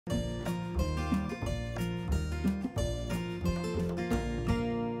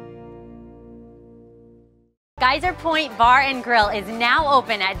Geyser Point Bar and Grill is now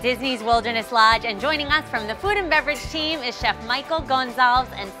open at Disney's Wilderness Lodge, and joining us from the food and beverage team is Chef Michael Gonzalez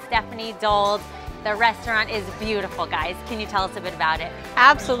and Stephanie Dold. The restaurant is beautiful, guys. Can you tell us a bit about it?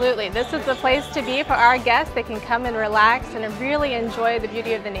 Absolutely. This is the place to be for our guests. They can come and relax and really enjoy the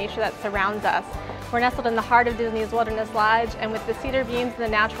beauty of the nature that surrounds us. We're nestled in the heart of Disney's Wilderness Lodge, and with the cedar beams and the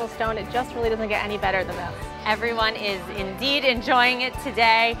natural stone, it just really doesn't get any better than this. Everyone is indeed enjoying it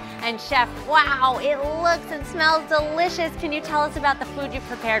today. And Chef, wow, it looks and smells delicious. Can you tell us about the food you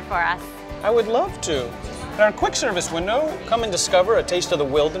prepared for us? I would love to. In our quick service window, come and discover a taste of the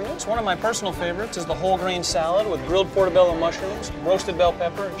wilderness. One of my personal favorites is the whole grain salad with grilled portobello mushrooms, roasted bell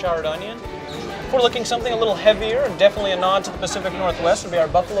pepper, and charred onion. If we're looking something a little heavier, definitely a nod to the Pacific Northwest, would be our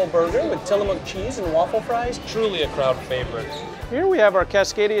buffalo burger with Tillamook cheese and waffle fries. Truly a crowd favorite. Here we have our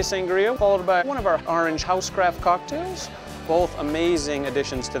Cascadia Sangria, followed by one of our orange housecraft cocktails. Both amazing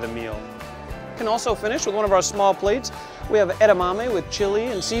additions to the meal. Can also finish with one of our small plates. We have edamame with chili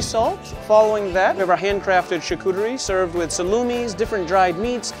and sea salt. Following that, we have our handcrafted charcuterie served with salumis, different dried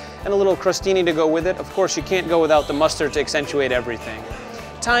meats, and a little crostini to go with it. Of course, you can't go without the mustard to accentuate everything.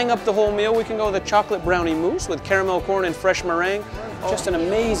 Tying up the whole meal, we can go with a chocolate brownie mousse with caramel corn and fresh meringue. Just an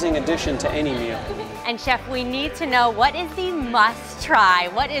amazing addition to any meal. And Chef, we need to know, what is the must try?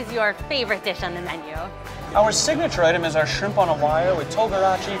 What is your favorite dish on the menu? Our signature item is our shrimp on a wire with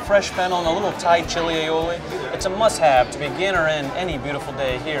togarachi, fresh fennel, and a little Thai chili aioli. It's a must-have to begin or end any beautiful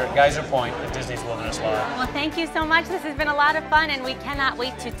day here at Geyser Point at Disney's Wilderness Lodge. Well, thank you so much. This has been a lot of fun, and we cannot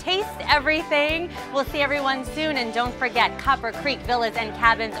wait to taste everything. We'll see everyone soon, and don't forget, Copper Creek Villas and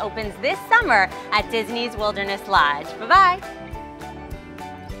Cabins opens this summer at Disney's Wilderness Lodge. Bye-bye.